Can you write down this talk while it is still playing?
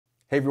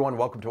Hey everyone,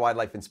 welcome to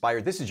Wildlife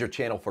Inspired. This is your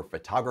channel for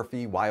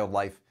photography,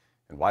 wildlife,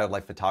 and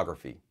wildlife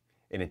photography.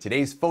 And in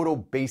today's photo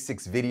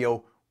basics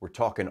video, we're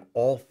talking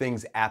all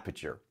things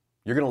aperture.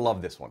 You're gonna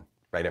love this one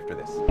right after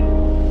this.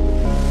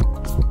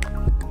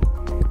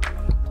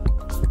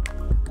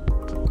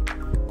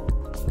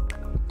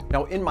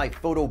 Now, in my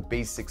photo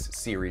basics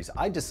series,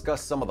 I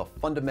discuss some of the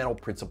fundamental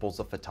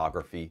principles of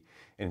photography.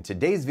 And in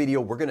today's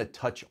video, we're gonna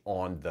touch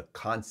on the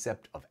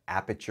concept of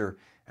aperture,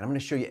 and I'm gonna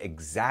show you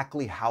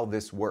exactly how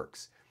this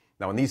works.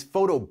 Now, in these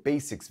photo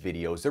basics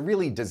videos, they're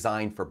really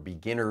designed for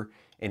beginner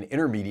and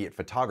intermediate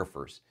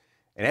photographers.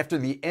 And after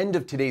the end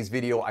of today's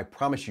video, I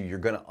promise you're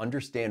gonna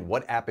understand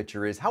what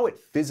aperture is, how it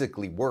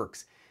physically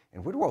works,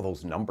 and where do all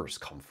those numbers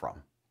come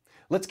from.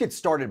 Let's get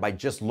started by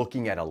just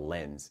looking at a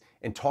lens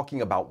and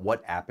talking about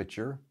what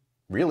aperture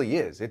really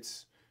is.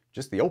 It's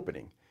just the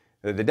opening.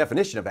 The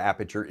definition of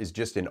aperture is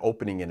just an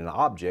opening in an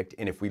object,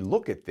 and if we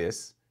look at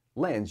this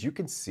lens, you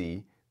can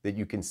see that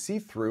you can see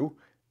through,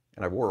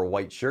 and I wore a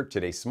white shirt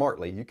today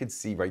smartly, you can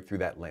see right through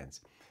that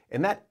lens.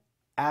 And that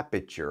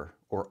aperture,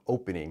 or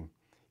opening,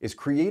 is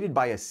created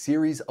by a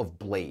series of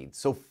blades.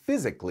 So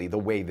physically, the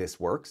way this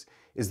works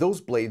is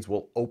those blades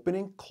will open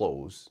and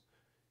close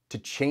to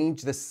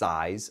change the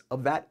size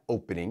of that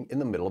opening in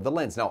the middle of the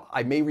lens. Now,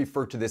 I may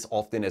refer to this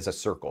often as a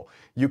circle.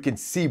 You can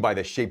see by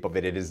the shape of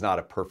it, it is not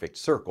a perfect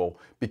circle,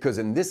 because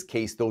in this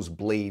case, those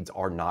blades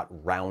are not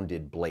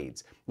rounded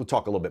blades. We'll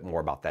talk a little bit more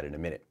about that in a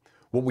minute.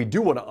 What we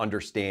do want to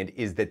understand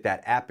is that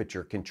that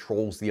aperture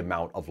controls the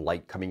amount of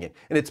light coming in.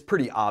 And it's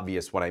pretty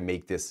obvious when I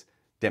make this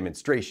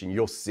demonstration.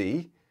 You'll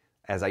see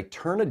as I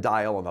turn a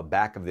dial on the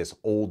back of this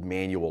old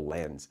manual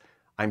lens,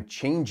 I'm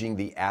changing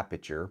the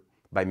aperture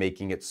by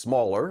making it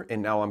smaller. And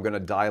now I'm going to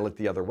dial it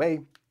the other way.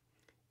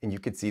 And you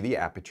can see the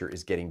aperture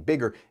is getting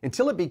bigger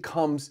until it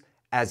becomes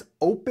as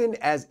open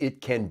as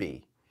it can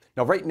be.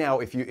 Now, right now,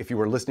 if you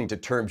were listening to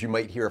terms, you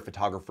might hear a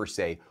photographer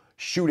say,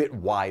 shoot it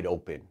wide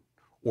open,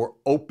 or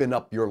open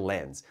up your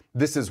lens.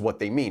 This is what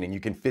they mean, and you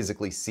can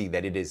physically see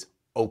that it is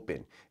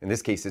open. In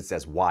this case, it's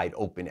as wide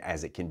open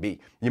as it can be.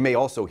 You may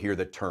also hear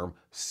the term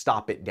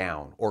stop it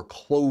down or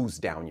close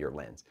down your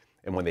lens.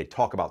 And when they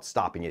talk about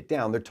stopping it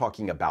down, they're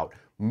talking about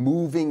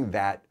moving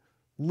that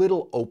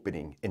little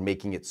opening and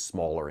making it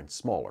smaller and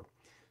smaller.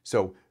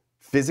 So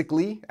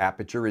physically,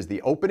 aperture is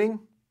the opening.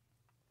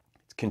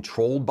 It's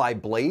controlled by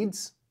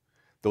blades.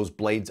 Those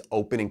blades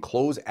open and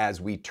close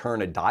as we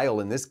turn a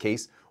dial in this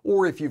case,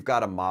 or if you've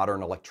got a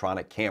modern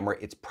electronic camera,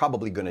 it's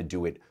probably going to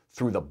do it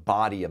through the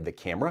body of the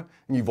camera.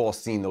 And you've all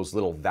seen those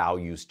little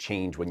values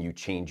change when you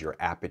change your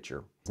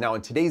aperture. Now,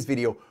 in today's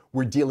video,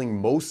 we're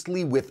dealing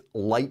mostly with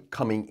light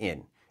coming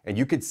in. And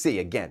you could see,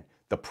 again,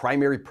 the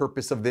primary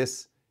purpose of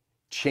this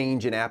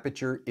change in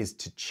aperture is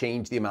to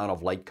change the amount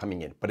of light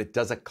coming in. But it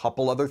does a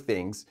couple other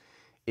things.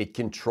 It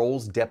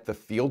controls depth of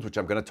field, which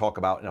I'm going to talk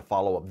about in a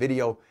follow-up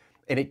video.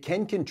 And it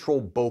can control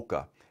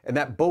bokeh. And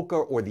that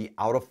bokeh, or the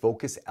out of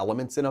focus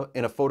elements in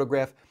a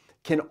photograph,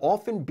 can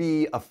often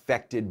be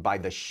affected by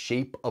the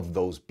shape of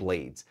those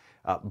blades.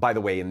 By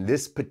the way, in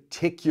this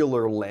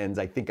particular lens,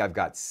 I think I've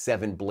got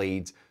 7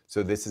 blades.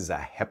 So this is a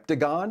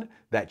heptagon,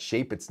 that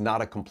shape. It's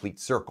not a complete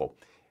circle.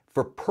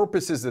 For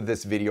purposes of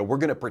this video, we're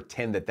going to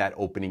pretend that that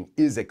opening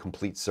is a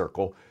complete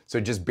circle.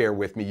 So just bear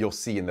with me. You'll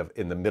see in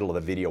the middle of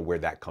the video where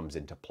that comes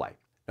into play.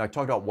 Now, I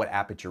talked about what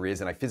aperture is,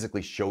 and I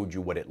physically showed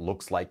you what it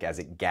looks like as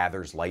it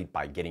gathers light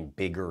by getting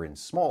bigger and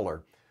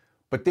smaller.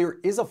 But there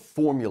is a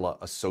formula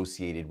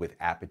associated with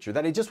aperture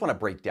that I just want to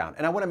break down,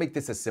 and I want to make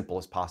this as simple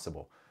as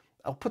possible.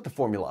 I'll put the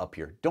formula up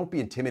here. Don't be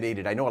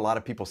intimidated. I know a lot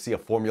of people see a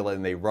formula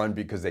and they run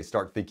because they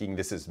start thinking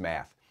this is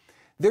math.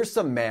 There's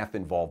some math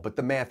involved, but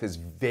the math is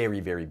very,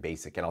 very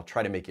basic, and I'll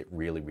try to make it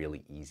really,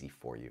 really easy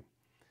for you.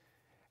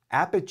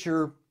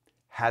 Aperture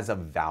has a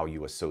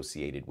value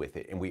associated with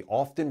it, and we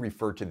often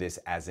refer to this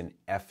as an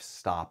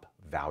f-stop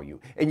value.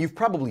 And you've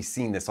probably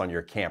seen this on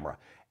your camera.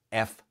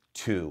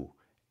 f2,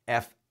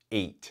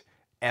 f8,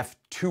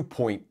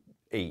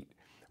 f2.8.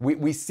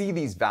 We see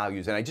these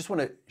values, and I just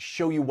want to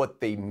show you what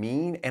they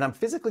mean, and I'm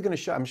physically going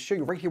to show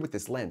you right here with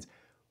this lens.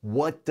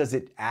 What does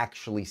it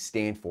actually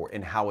stand for,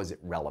 and how is it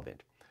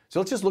relevant? So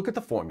let's just look at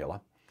the formula.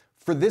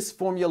 For this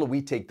formula,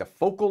 we take the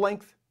focal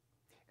length,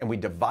 and we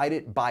divide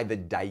it by the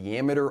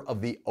diameter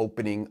of the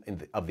opening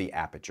of the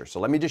aperture. So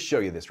let me just show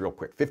you this real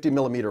quick. 50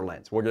 millimeter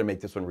lens. We're going to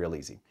make this one real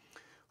easy.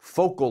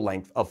 Focal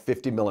length of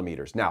 50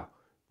 millimeters. Now,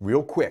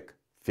 real quick,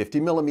 50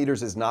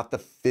 millimeters is not the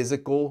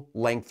physical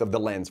length of the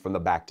lens from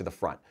the back to the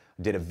front.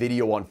 I did a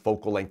video on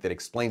focal length that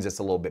explains this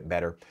a little bit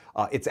better.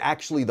 It's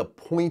actually the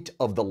point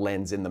of the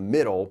lens in the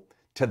middle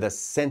to the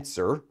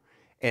sensor.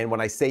 And when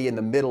I say in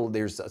the middle,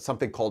 there's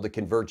something called a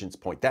convergence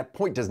point. That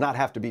point does not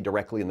have to be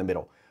directly in the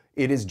middle.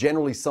 It is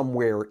generally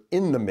somewhere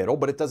in the middle,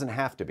 but it doesn't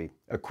have to be.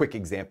 A quick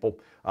example,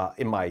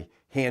 in my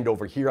hand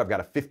over here, I've got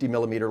a 50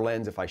 millimeter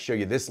lens. If I show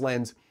you this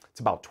lens,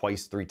 it's about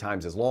twice, 3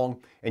 times as long.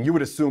 And you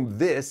would assume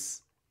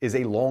this is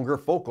a longer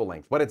focal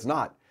length, but it's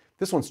not.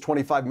 This one's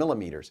 25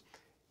 millimeters.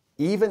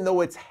 Even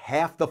though it's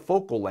half the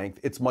focal length,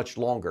 it's much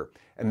longer.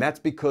 And that's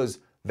because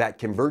that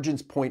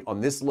convergence point on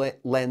this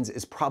lens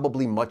is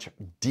probably much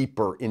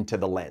deeper into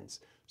the lens.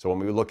 So when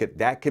we look at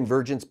that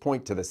convergence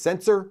point to the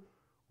sensor,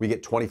 we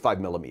get 25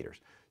 millimeters.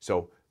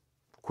 So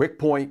quick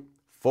point,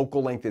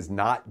 focal length is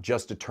not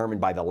just determined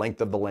by the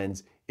length of the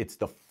lens, it's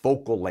the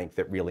focal length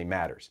that really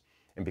matters.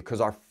 And because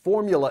our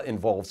formula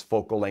involves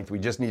focal length, we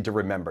just need to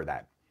remember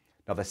that.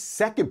 Now the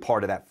second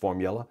part of that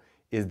formula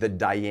is the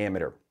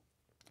diameter.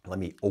 Let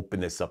me open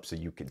this up so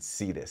you can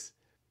see this.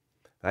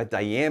 That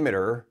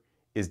diameter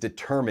is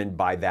determined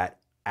by that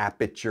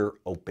aperture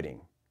opening.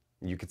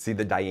 You can see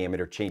the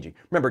diameter changing.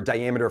 Remember,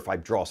 diameter, if I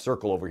draw a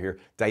circle over here,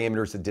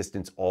 diameter is the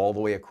distance all the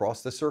way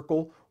across the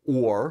circle,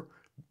 or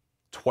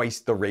twice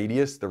the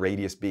radius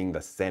being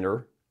the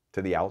center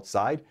to the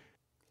outside.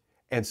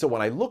 And so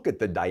when I look at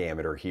the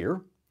diameter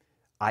here,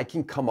 I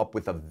can come up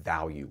with a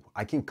value.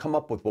 I can come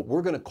up with what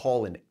we're going to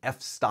call an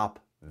f-stop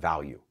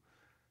value.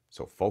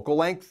 So focal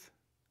length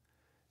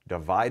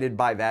divided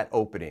by that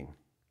opening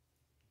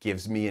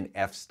gives me an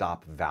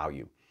f-stop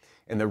value.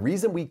 And the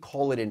reason we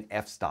call it an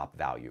f-stop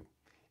value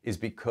is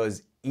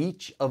because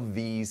each of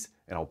these,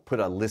 and I'll put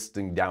a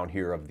listing down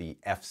here of the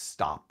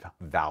f-stop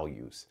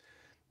values.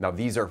 Now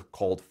these are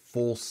called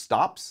full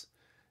stops,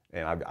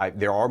 and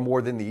there are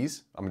more than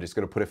these. I'm just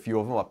going to put a few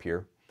of them up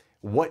here.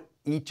 What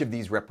each of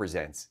these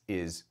represents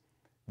is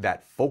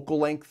that focal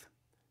length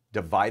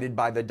divided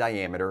by the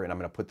diameter, and I'm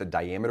going to put the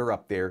diameter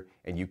up there,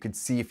 and you can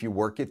see if you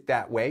work it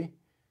that way,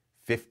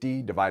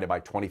 50 divided by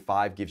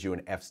 25 gives you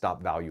an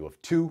f-stop value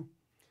of 2.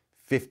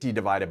 50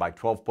 divided by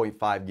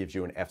 12.5 gives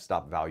you an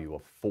f-stop value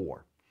of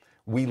 4.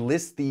 We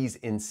list these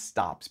in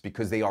stops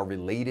because they are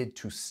related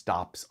to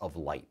stops of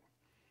light.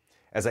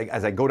 As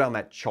I go down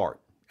that chart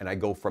and I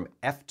go from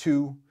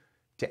f2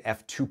 to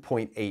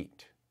f2.8,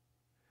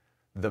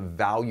 the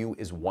value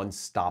is one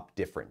stop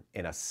different.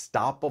 And a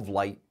stop of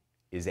light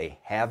is a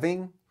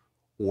halving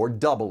or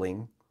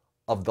doubling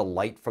of the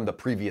light from the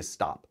previous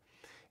stop.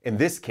 In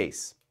this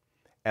case,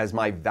 as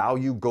my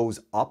value goes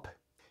up,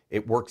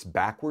 it works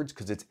backwards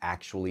because it's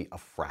actually a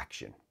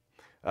fraction.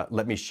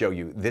 Let me show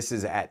you. This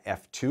is at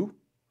f2.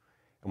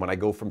 And when I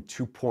go from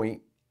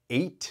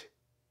 2.8,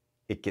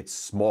 it gets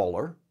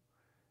smaller.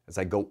 As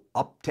I go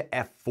up to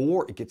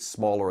f4, it gets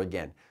smaller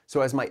again.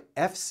 So as my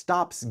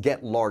f-stops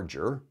get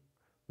larger,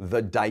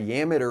 the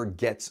diameter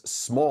gets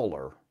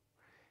smaller,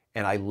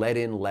 and I let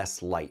in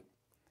less light.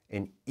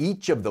 And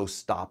each of those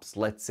stops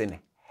lets in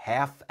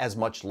half as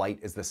much light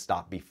as the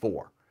stop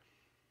before.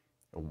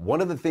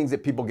 One of the things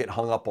that people get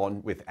hung up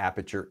on with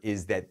Aperture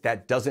is that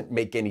that doesn't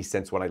make any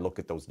sense when I look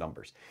at those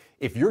numbers.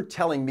 If you're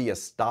telling me a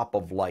stop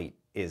of light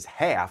is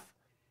half,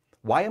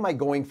 why am I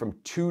going from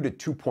 2 to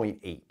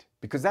 2.8?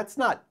 Because that's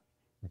not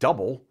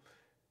double.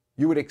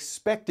 You would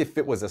expect if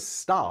it was a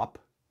stop,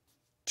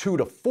 2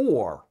 to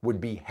 4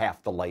 would be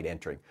half the light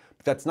entering.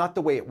 But that's not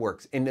the way it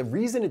works. And the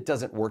reason it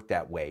doesn't work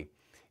that way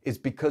is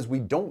because we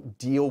don't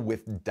deal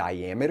with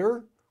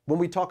diameter. When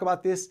we talk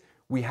about this,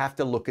 we have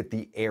to look at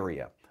the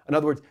area. In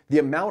other words, the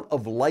amount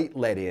of light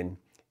let in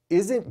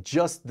isn't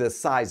just the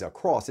size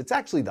across, it's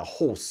actually the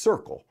whole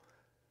circle.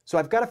 So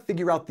I've got to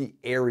figure out the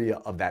area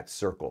of that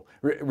circle.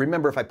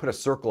 Remember, if I put a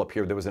circle up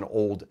here, there was an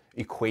old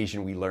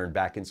equation we learned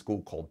back in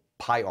school called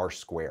pi r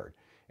squared.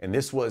 And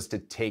this was to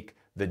take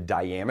the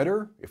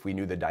diameter, if we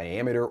knew the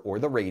diameter or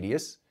the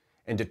radius,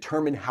 and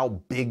determine how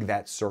big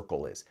that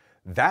circle is.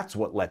 That's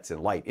what lets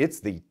in light. It's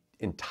the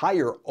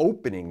entire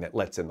opening that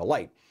lets in the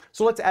light.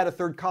 So let's add a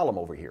third column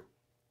over here.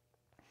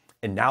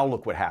 And now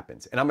look what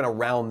happens. And I'm going to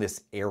round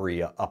this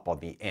area up on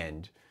the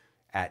end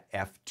at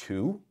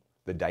f2.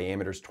 The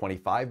diameter is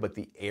 25, but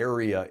the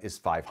area is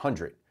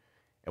 500.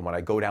 And when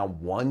I go down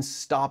one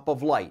stop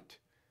of light,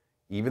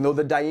 even though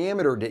the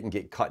diameter didn't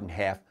get cut in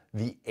half,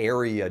 the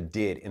area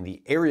did. And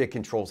the area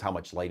controls how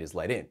much light is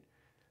let in.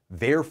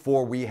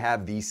 Therefore, we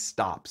have these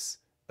stops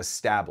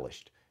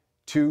established.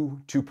 2,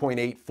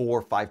 2.8,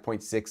 4,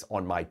 5.6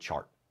 on my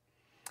chart.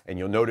 And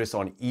you'll notice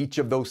on each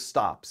of those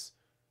stops,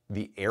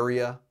 the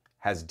area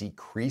has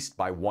decreased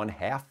by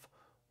 1/2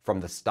 from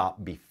the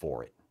stop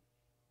before it.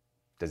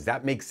 Does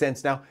that make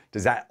sense now?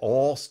 Does that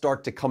all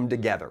start to come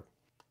together?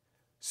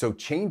 So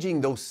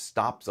changing those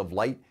stops of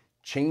light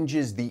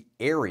changes the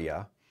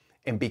area,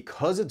 and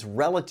because it's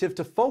relative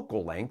to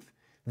focal length,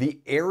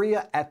 the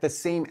area at the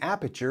same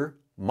aperture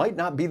might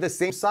not be the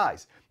same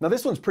size. Now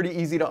this one's pretty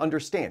easy to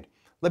understand.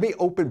 Let me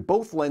open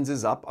both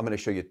lenses up. I'm going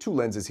to show you two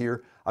lenses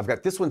here. I've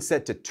got this one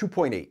set to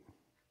 2.8.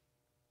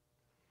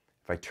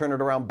 If I turn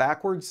it around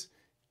backwards,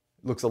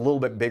 it looks a little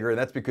bit bigger, and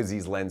that's because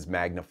these lenses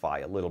magnify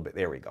a little bit.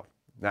 There we go.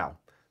 Now,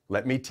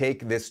 let me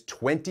take this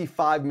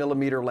 25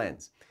 millimeter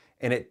lens,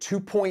 and at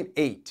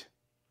 2.8,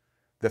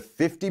 the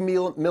 50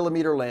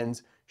 millimeter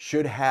lens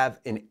should have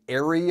an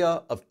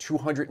area of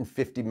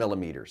 250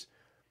 millimeters.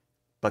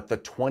 But the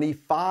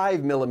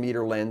 25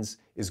 millimeter lens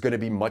is going to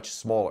be much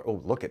smaller.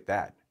 Oh, look at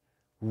that.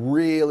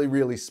 Really,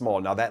 really small.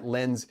 Now that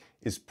lens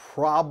is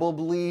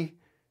probably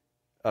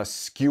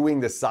skewing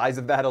the size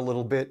of that a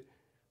little bit.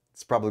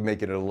 It's probably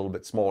making it a little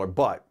bit smaller,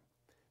 but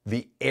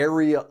the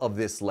area of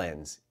this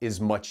lens is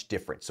much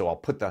different. So I'll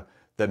put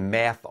the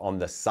math on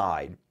the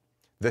side.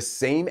 the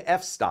same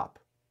f-stop,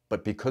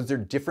 but because they're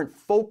different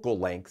focal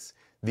lengths,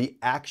 the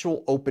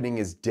actual opening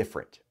is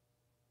different.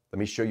 Let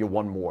me show you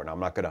one more, and I'm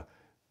not gonna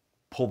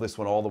pull this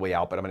one all the way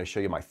out, but I'm gonna show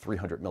you my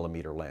 300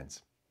 millimeter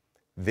lens.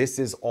 This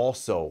is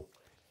also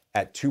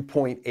at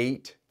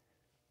 2.8.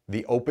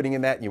 The opening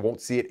in that, and you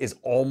won't see it, is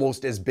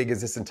almost as big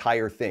as this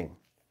entire thing.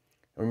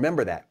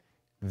 Remember that.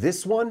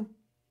 This one,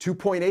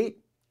 2.8,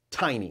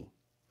 tiny.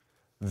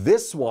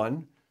 This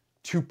one,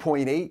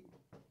 2.8,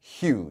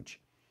 huge.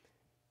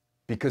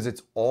 Because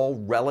it's all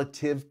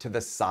relative to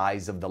the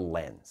size of the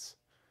lens.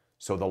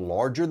 So the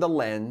larger the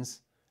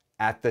lens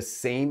at the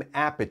same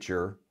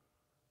aperture,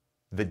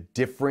 the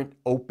different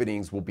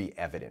openings will be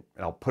evident.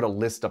 And I'll put a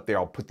list up there.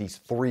 I'll put these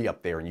 3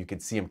 up there and you can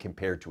see them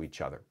compared to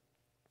each other.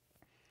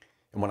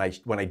 And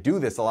when I do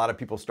this, a lot of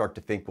people start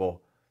to think,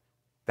 well,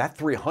 that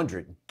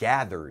 300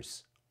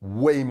 gathers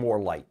way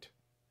more light.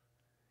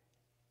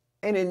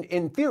 And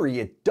in theory,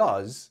 it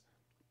does,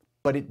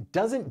 but it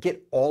doesn't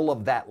get all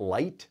of that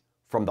light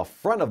from the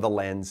front of the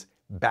lens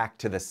back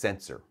to the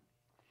sensor.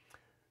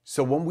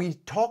 So when we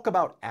talk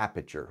about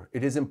aperture,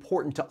 it is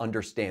important to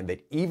understand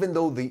that even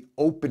though the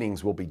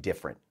openings will be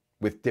different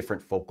with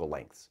different focal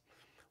lengths,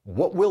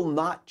 what will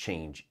not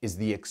change is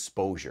the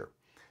exposure.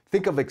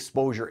 Think of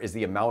exposure as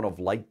the amount of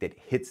light that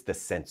hits the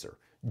sensor,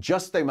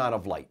 just the amount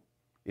of light.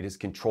 It is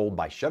controlled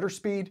by shutter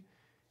speed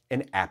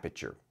and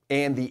aperture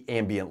and the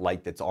ambient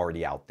light that's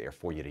already out there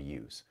for you to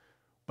use.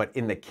 But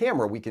in the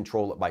camera, we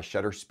control it by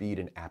shutter speed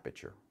and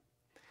aperture.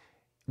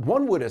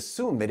 One would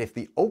assume that if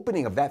the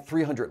opening of that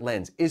 300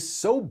 lens is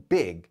so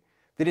big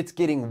that it's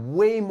getting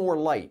way more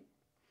light,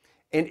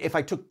 and if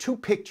I took 2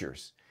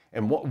 pictures,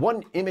 and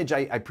one image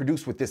I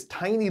produced with this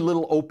tiny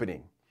little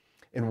opening,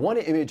 and one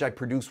image I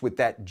produced with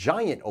that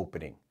giant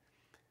opening,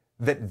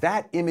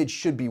 that image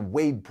should be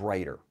way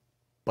brighter,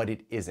 but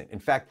it isn't. In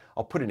fact,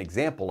 I'll put an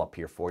example up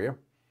here for you.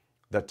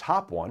 The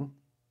top one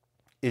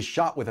is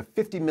shot with a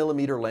 50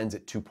 millimeter lens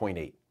at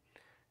 2.8,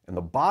 and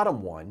the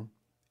bottom one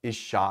is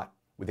shot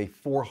with a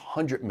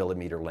 400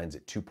 millimeter lens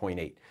at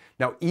 2.8.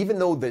 Now, even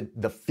though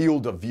the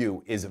field of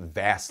view is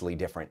vastly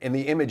different and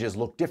the images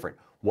look different,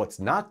 what's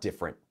not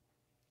different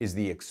is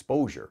the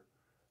exposure.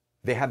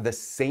 They have the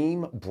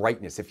same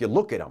brightness. If you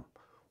look at them,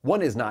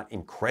 one is not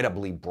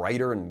incredibly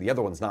brighter and the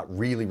other one's not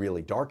really,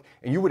 really dark.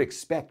 And you would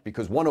expect,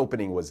 because one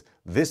opening was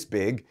this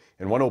big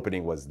and one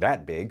opening was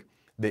that big,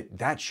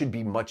 that should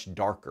be much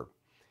darker.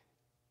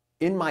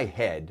 In my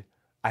head,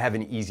 I have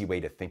an easy way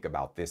to think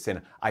about this,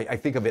 and I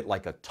think of it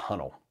like a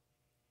tunnel.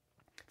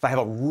 If I have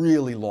a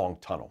really long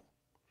tunnel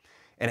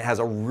and it has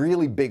a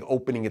really big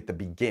opening at the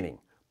beginning,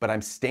 but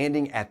I'm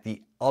standing at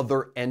the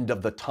other end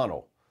of the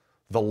tunnel,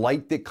 the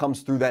light that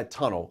comes through that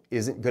tunnel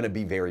isn't going to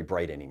be very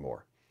bright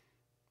anymore,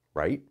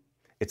 right?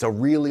 It's a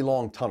really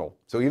long tunnel.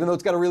 So even though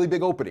it's got a really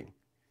big opening,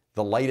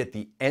 the light at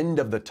the end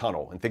of the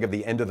tunnel, and think of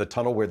the end of the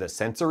tunnel where the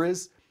sensor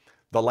is,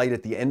 the light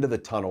at the end of the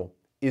tunnel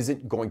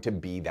isn't going to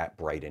be that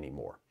bright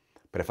anymore.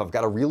 But if I've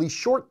got a really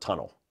short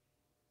tunnel,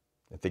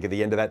 and think of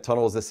the end of that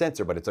tunnel as the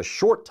sensor, but it's a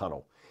short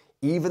tunnel,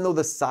 even though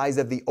the size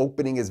of the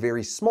opening is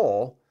very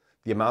small,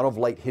 the amount of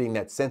light hitting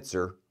that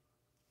sensor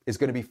is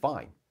going to be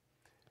fine.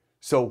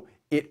 So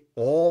it's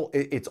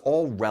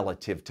all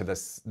relative to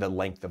the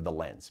length of the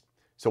lens.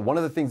 So one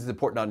of the things that's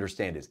important to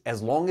understand is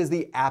as long as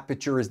the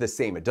aperture is the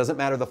same, it doesn't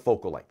matter the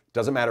focal length, it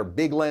doesn't matter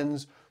big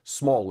lens,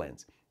 small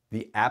lens,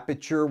 the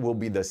aperture will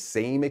be the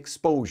same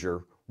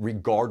exposure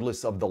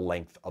regardless of the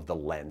length of the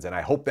lens. And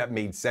I hope that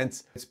made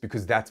sense. It's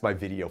because that's my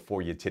video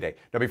for you today.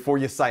 Now, before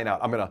you sign out,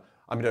 I'm gonna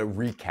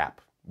recap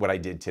what I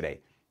did today.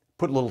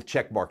 Put little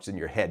check marks in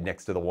your head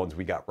next to the ones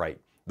we got right,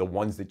 the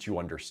ones that you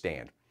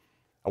understand.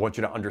 I want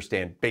you to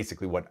understand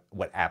basically what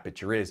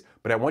aperture is,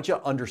 but I want you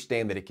to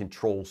understand that it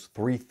controls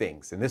 3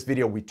 things. In this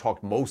video, we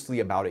talked mostly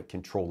about it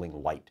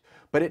controlling light,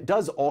 but it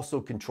does also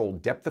control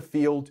depth of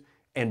field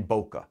and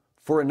bokeh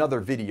for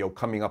another video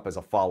coming up as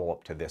a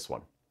follow-up to this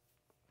one.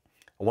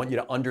 I want you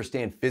to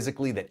understand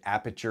physically that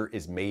aperture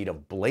is made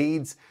of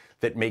blades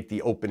that make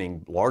the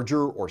opening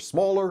larger or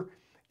smaller.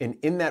 And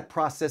in that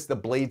process, the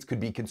blades could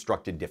be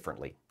constructed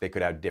differently. They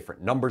could have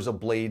different numbers of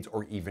blades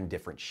or even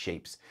different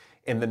shapes.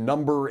 And the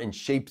number and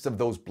shapes of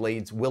those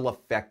blades will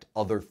affect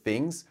other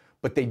things,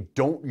 but they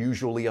don't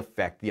usually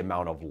affect the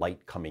amount of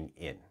light coming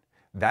in.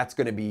 That's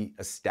going to be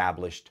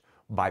established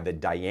by the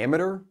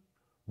diameter,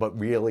 but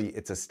really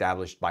it's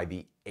established by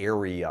the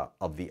area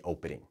of the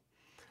opening.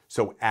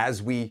 So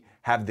as we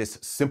have this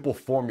simple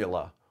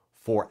formula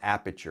for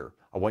aperture,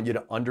 I want you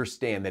to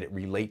understand that it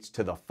relates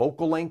to the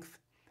focal length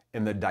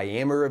and the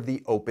diameter of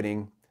the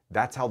opening.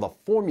 That's how the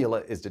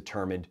formula is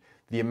determined.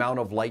 The amount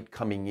of light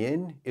coming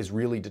in is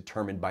really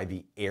determined by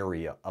the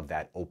area of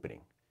that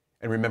opening.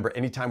 And remember,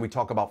 anytime we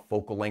talk about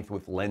focal length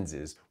with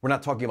lenses, we're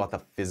not talking about the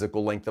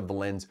physical length of the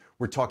lens.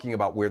 We're talking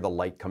about where the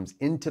light comes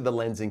into the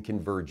lens and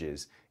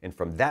converges. And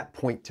from that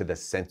point to the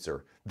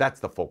sensor, that's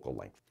the focal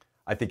length.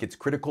 I think it's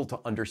critical to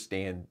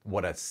understand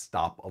what a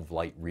stop of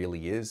light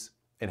really is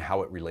and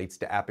how it relates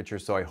to aperture.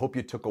 So I hope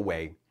you took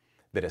away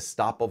that a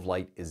stop of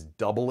light is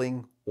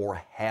doubling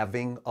or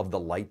halving of the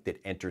light that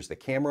enters the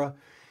camera.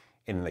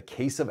 And in the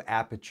case of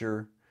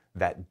aperture,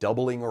 that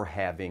doubling or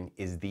halving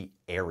is the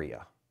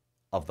area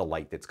of the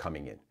light that's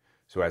coming in.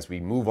 So as we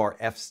move our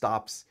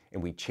f-stops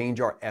and we change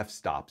our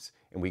f-stops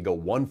and we go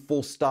one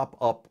full stop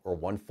up or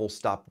one full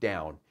stop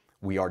down,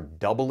 we are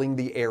doubling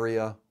the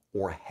area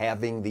or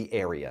halving the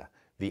area,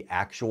 the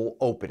actual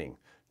opening,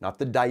 not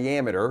the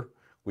diameter,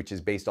 which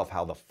is based off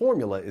how the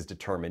formula is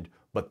determined,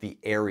 but the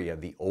area,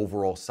 the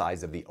overall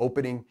size of the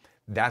opening.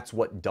 That's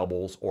what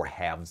doubles or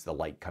halves the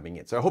light coming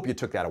in. So I hope you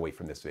took that away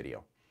from this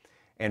video.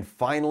 And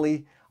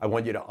finally, I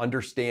want you to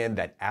understand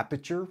that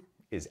aperture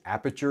is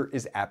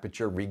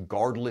aperture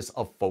regardless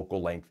of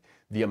focal length.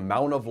 The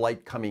amount of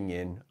light coming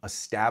in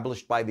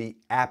established by the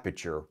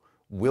aperture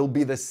will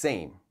be the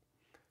same.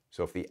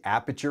 So if the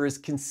aperture is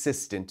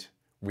consistent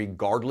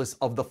regardless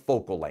of the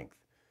focal length,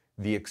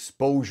 the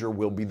exposure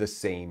will be the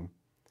same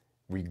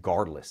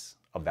regardless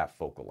of that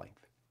focal length.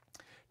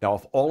 Now,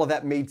 if all of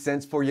that made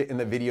sense for you in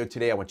the video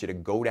today, I want you to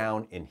go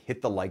down and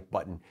hit the like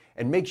button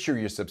and make sure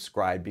you're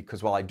subscribed,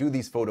 because while I do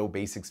these photo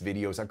basics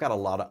videos, I've got a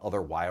lot of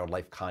other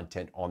wildlife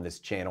content on this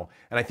channel,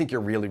 and I think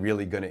you're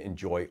really going to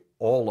enjoy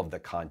all of the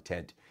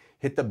content.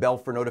 Hit the bell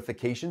for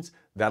notifications.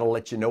 That'll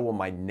let you know when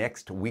my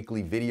next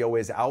weekly video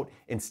is out,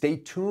 and stay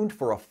tuned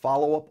for a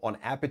follow-up on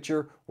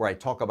aperture where I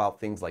talk about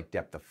things like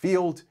depth of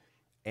field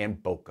and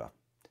bokeh.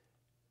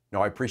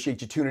 Now, I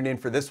appreciate you tuning in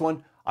for this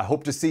one. I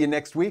hope to see you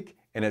next week.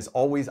 And as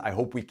always, I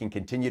hope we can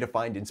continue to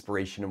find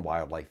inspiration in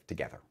wildlife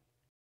together.